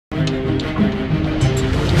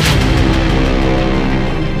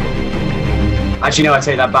Actually, no, I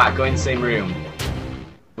take that back. Go in the same room.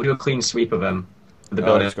 We'll do a clean sweep of them. The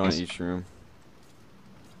building. Just going to each room.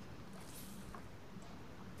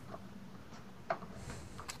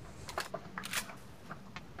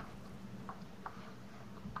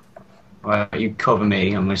 Well, you cover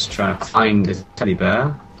me. I'm just trying to find a teddy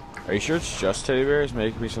bear. Are you sure it's just teddy bears? Maybe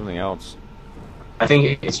it could be something else. I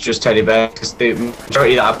think it's just teddy bears because the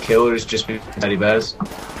majority that I've killed has just been teddy bears.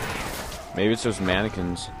 Maybe it's those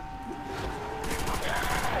mannequins.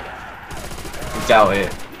 I doubt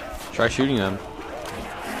it. Try shooting them.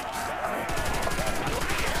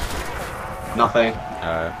 Nothing.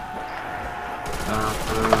 I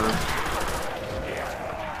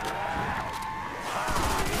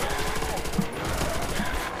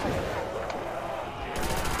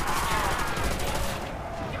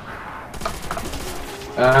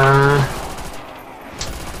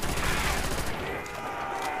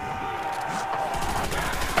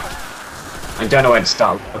don't know where to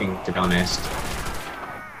start looking, to be honest.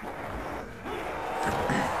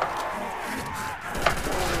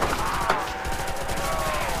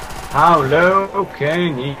 How low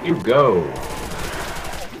can you go?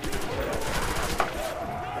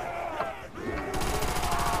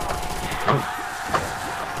 Oh.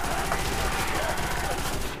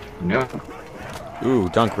 No. Ooh,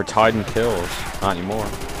 Dunk, we're tied in kills. Not anymore.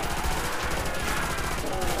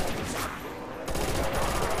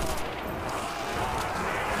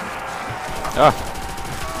 Ah.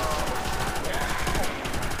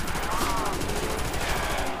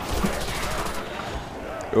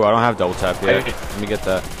 Ooh, I don't have double tap yet. Let me get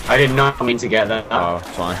that. I did not mean to get that. Oh, it's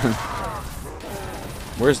fine.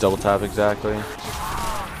 Where's double tap exactly?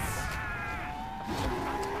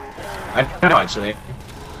 I don't know, actually.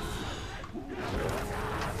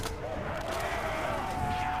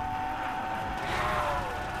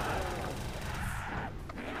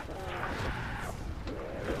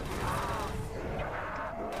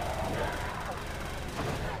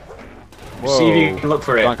 Whoa. See if you can look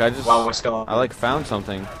for it Dunk, while we're still on. I like found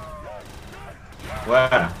something.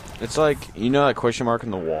 Where? It's like, you know that question mark in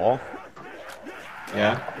the wall?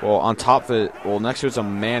 Yeah. Well, on top of it, well, next to it's a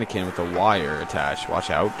mannequin with a wire attached. Watch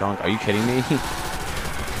out, Dunk. Are you kidding me?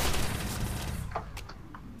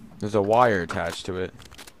 There's a wire attached to it.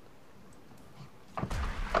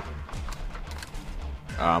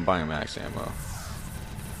 I'm buying max ammo.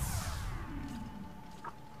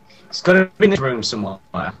 It's gotta be in this room somewhere.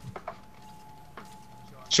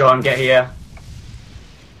 Sean, get here.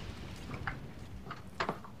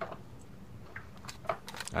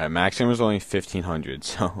 Alright, max ammo is only 1,500,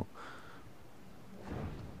 so...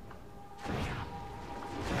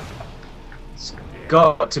 It's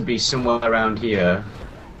got to be somewhere around here.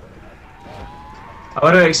 I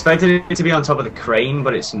would have expected it to be on top of the crane,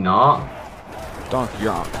 but it's not. Dunk,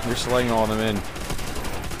 you're sliding all of them in.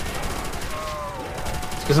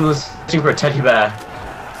 It's because I'm searching for a teddy bear.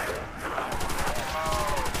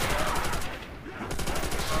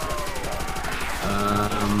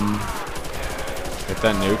 Hit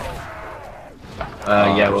that nuke.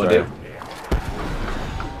 Yeah, we'll do.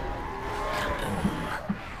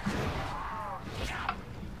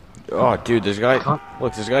 Oh, dude, this guy...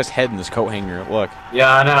 Look, this guy's head in this coat hanger. Look.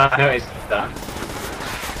 Yeah, I know, I noticed that.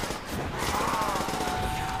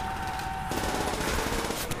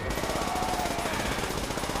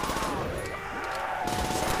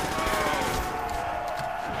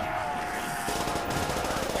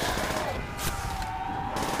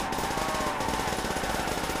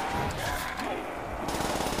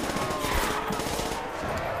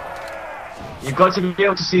 You've got to be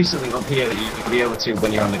able to see something up here that you can be able to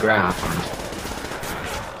when you're on the ground.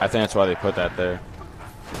 I think that's why they put that there.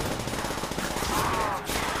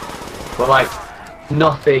 But like,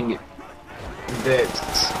 nothing that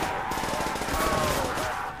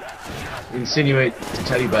insinuates a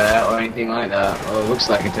teddy bear or anything like that, or looks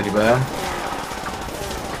like a teddy bear.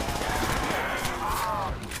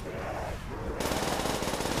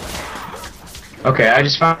 Okay, I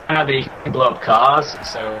just found out that you can blow up cars,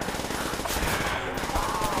 so...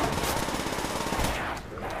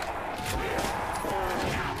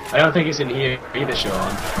 I don't think it's in here either, Sean.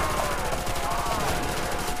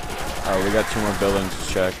 Alright, we got 2 more buildings to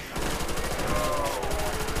check.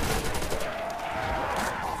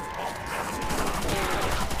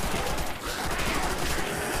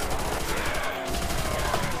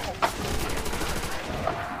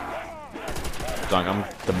 Dunk, I'm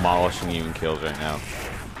demolishing you in kills right now.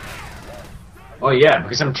 Oh yeah,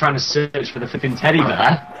 because I'm trying to search for the flipping teddy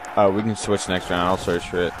bear. We can switch next round. I'll search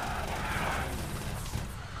for it.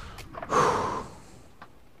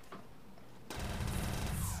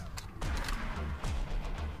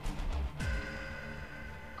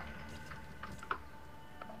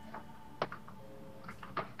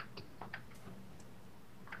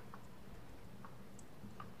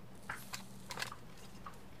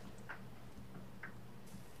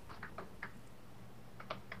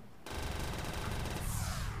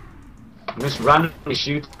 I'm just randomly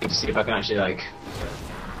shooting to see if I can actually, like...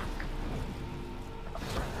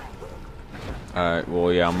 Alright,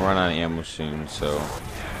 well, yeah, I'm running out of ammo soon, so...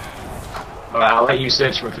 Alright, I'll let you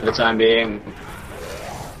search for it for the time being.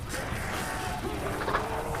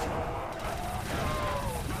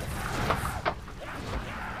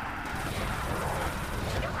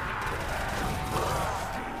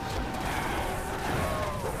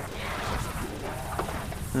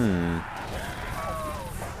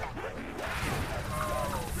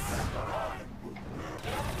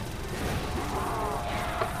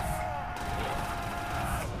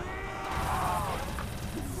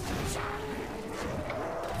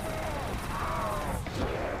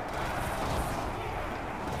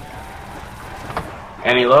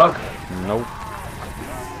 Any luck? Nope.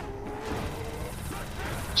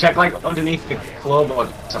 Check, like, underneath the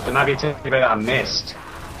floorboard stuff. There might be a teddy bear that I missed.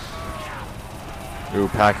 Ooh,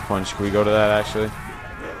 Pack-a-Punch. Can we go to that, actually?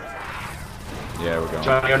 Yeah, we're going. Do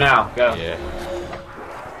you want to go now? Go. Yeah.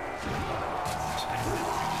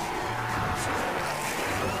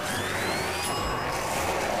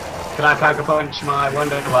 Can I pack a punch my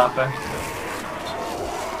Wonder Weapon?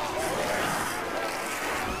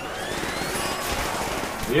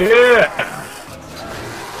 Yeah!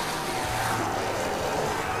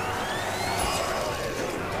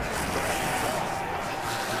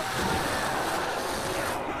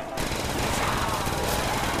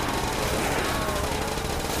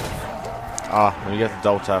 Ah, when you get the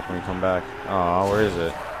double tap when you come back. Oh, where is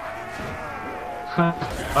it?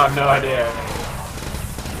 I have no idea.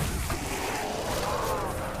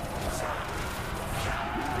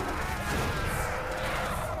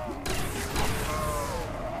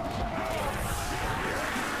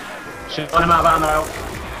 Shit, let him out of ammo.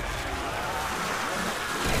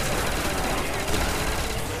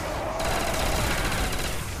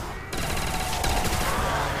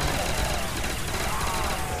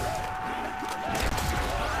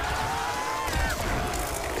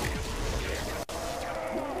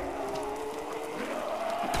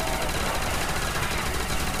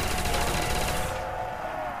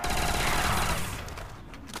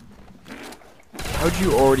 How'd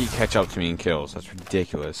you already catch up to me in kills? That's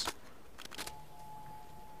ridiculous.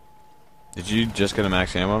 Did you just get a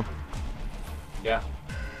max ammo? Yeah.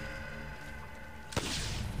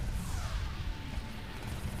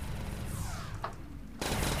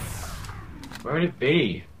 Where would it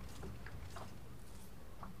be?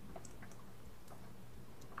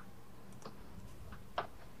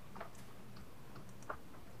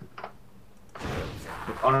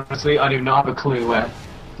 Honestly, I do not have a clue where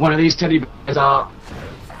one of these teddy bears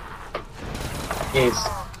is.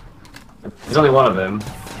 There's only one of them.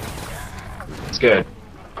 It's good,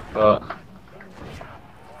 but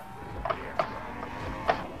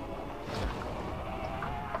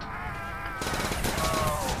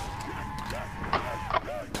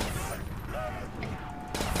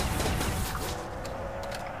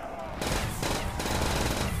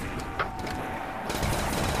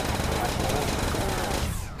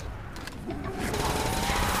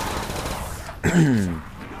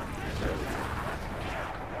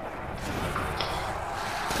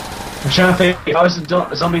I'm trying to think. If I was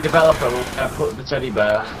a zombie developer, would I put the teddy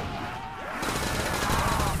bear?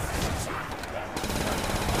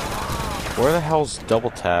 Where the hell's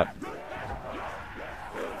double tap?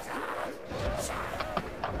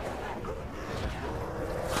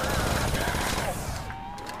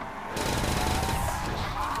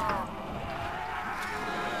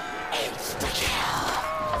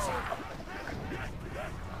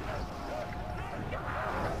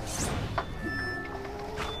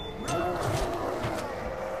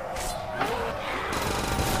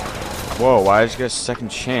 Whoa, why did you get a second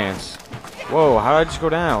chance? Whoa, how did I just go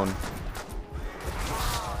down?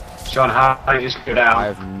 Sean, how did you just go down? I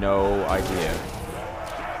have no idea.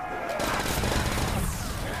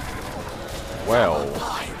 Well.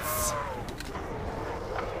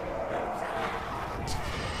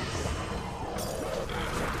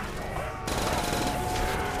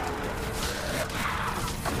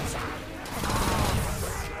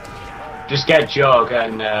 Just get Jog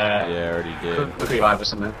and Yeah, I already did. cook revive or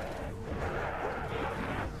something.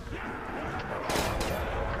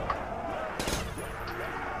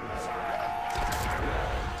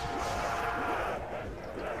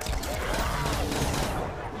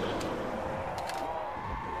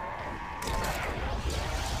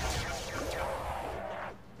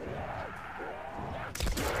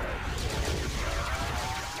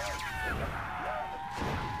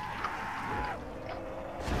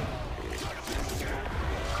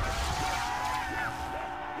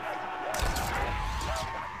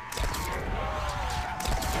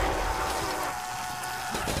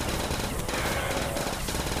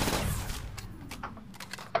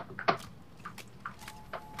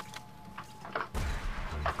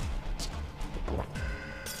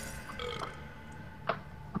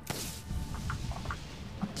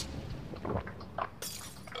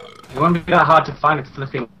 won't be that hard to find a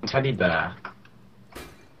flipping teddy bear.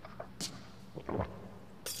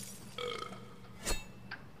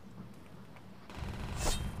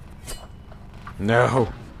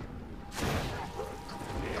 No.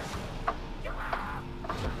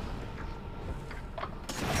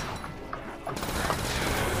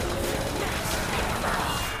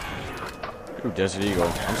 Ooh, Desert Eagle.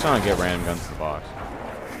 I'm just trying to get random guns in the box.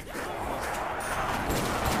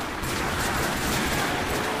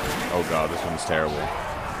 Oh god, this one's terrible.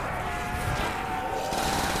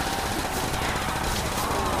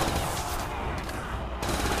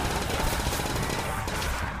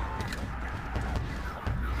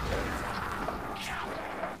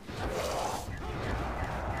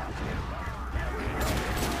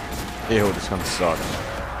 Ew, this gun sucks.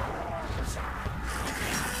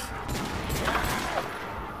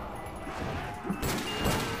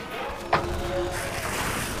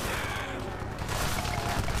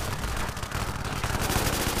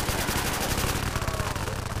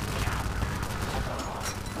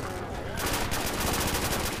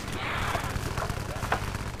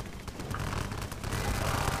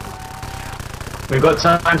 We've got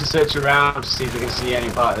time to search around to see if we can see any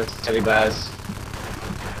part of the teddy bears.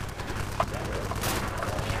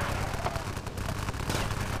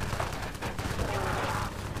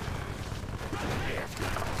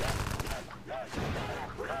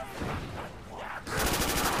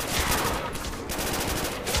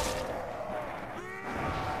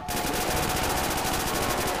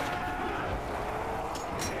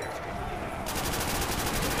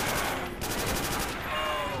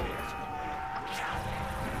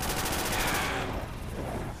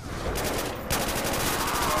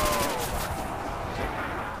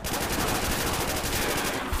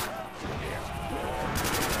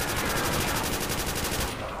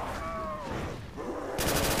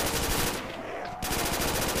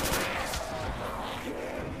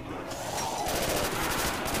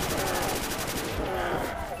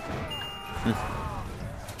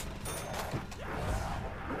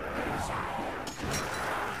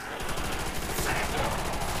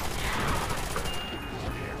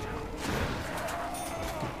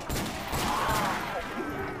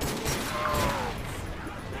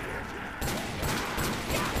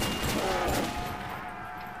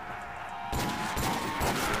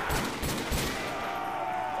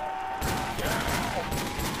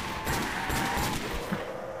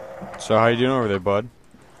 So how you doing over there, bud?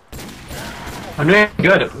 I'm doing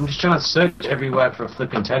good. I'm just trying to search everywhere for a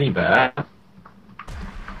flipping teddy bear.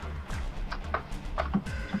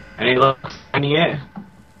 Any luck finding it?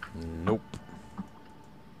 Nope.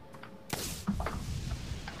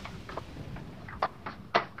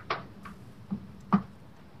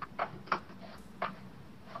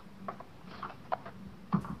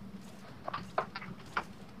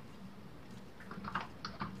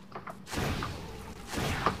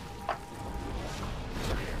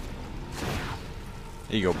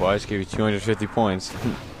 There you go, boys. Give you 250 points.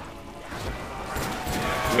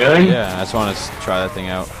 Really? Yeah, I just want to try that thing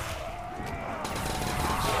out.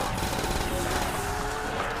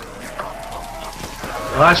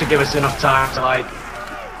 Well, that should give us enough time to, like,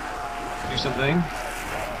 do something.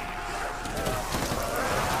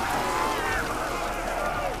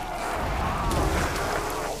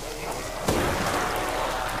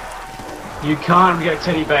 You can't get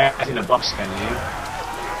teddy bears in a box, can you?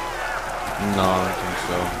 No, I don't think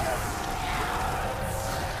so.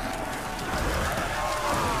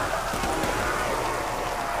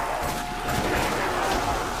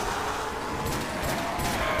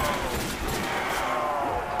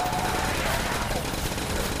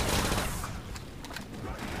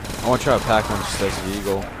 I want to try to pack one just as the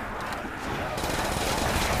eagle.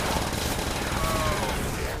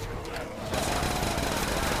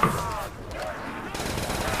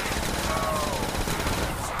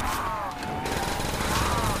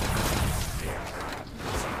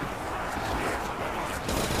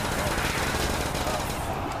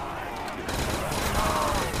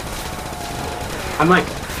 I'm like,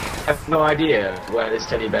 I have no idea where this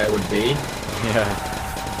teddy bear would be. Yeah.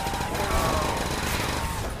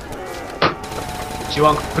 Do you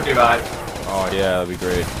want quickly ride? Oh yeah, that'd be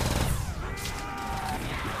great.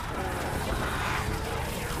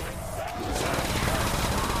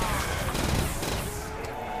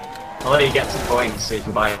 I'll let you get some points so you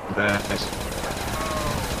can buy bears.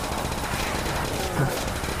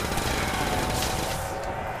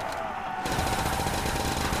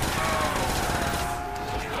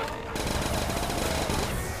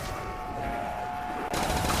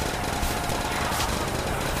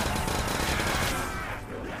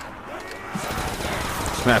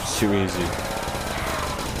 This map's too easy.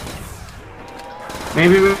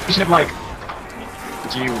 Maybe we should have like.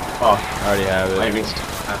 Do you? Oh, I already have it.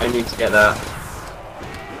 I need to get that.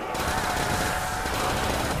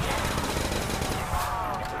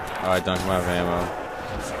 Alright, Dunk, I'm out of ammo.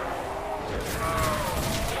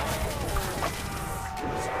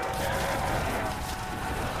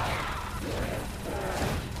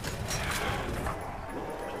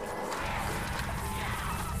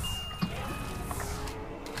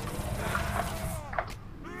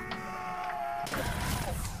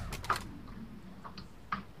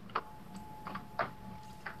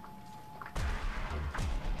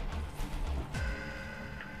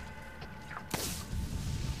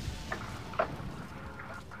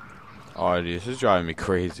 Oh, dude, this is driving me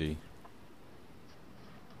crazy.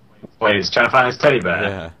 Wait, he's trying to find his teddy bear.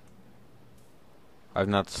 Yeah. I've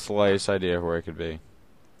not the slightest idea of where it could be.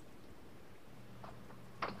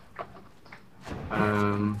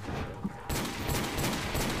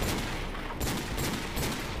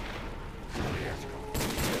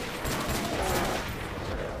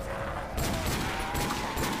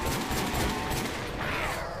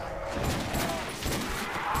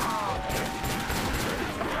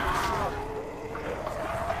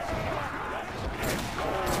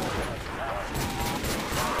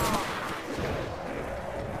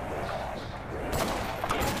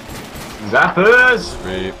 Zappers!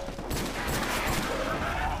 Sweet.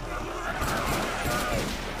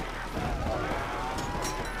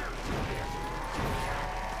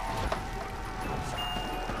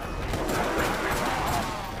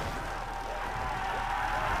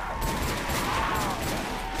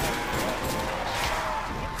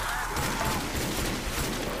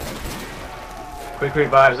 Quick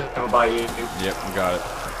revives over by you. Yep, we got it.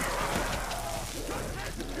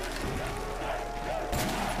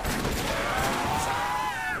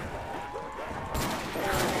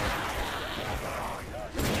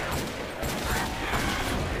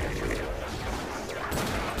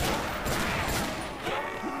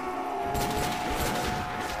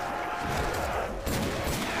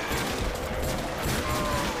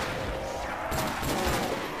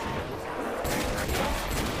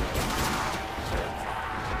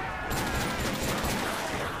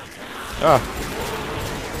 Ah.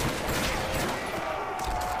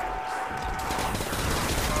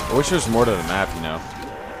 I wish there was more to the map, you know.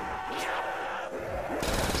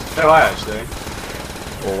 So I actually.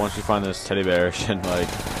 Well, once we find this teddy bear, should like,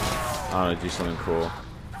 I don't know, do something cool.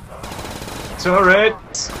 Turret!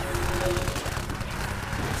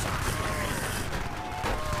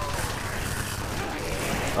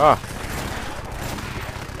 Ah.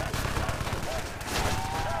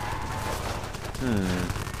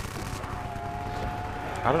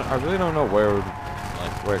 I really don't know where,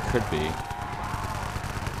 like, where it could be.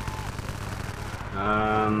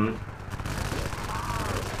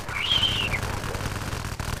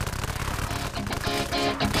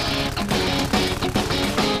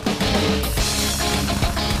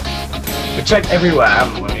 We checked everywhere,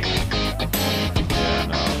 haven't we?